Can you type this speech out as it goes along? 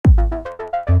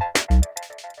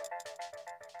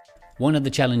One of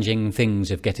the challenging things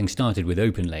of getting started with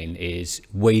OpenLANE is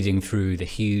wading through the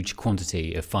huge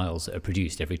quantity of files that are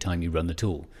produced every time you run the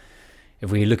tool.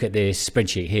 If we look at this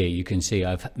spreadsheet here, you can see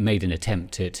I've made an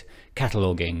attempt at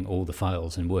cataloging all the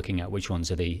files and working out which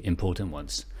ones are the important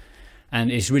ones.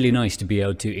 And it's really nice to be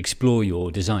able to explore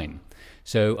your design.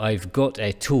 So I've got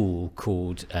a tool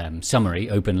called Summary,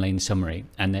 OpenLANE Summary,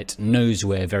 and it knows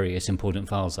where various important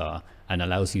files are and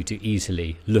allows you to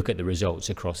easily look at the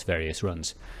results across various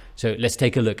runs. So let's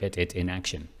take a look at it in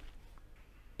action.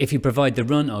 If you provide the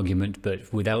run argument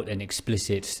but without an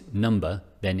explicit number,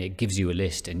 then it gives you a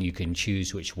list and you can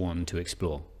choose which one to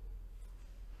explore.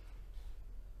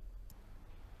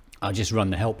 I'll just run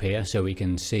the help here so we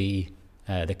can see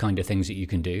the kind of things that you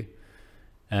can do.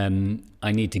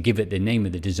 I need to give it the name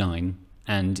of the design,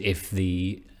 and if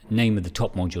the name of the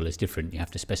top module is different, you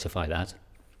have to specify that.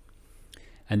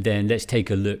 And then let's take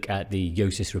a look at the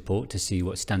OSIS report to see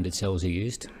what standard cells are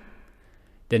used.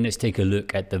 Then let's take a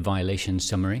look at the violation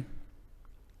summary.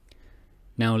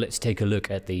 Now let's take a look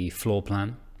at the floor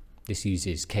plan. This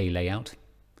uses K layout.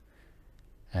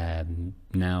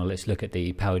 Now let's look at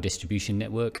the power distribution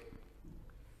network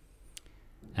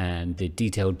and the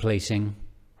detailed placing.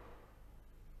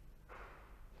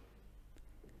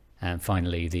 And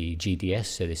finally the GDS,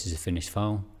 so this is a finished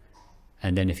file.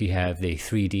 And then if you have the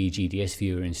 3D GDS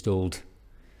viewer installed,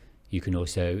 you can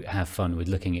also have fun with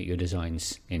looking at your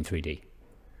designs in 3D.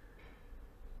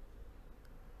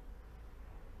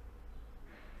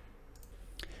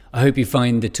 I hope you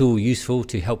find the tool useful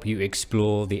to help you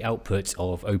explore the outputs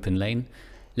of OpenLANE.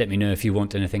 Let me know if you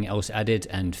want anything else added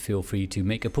and feel free to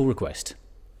make a pull request.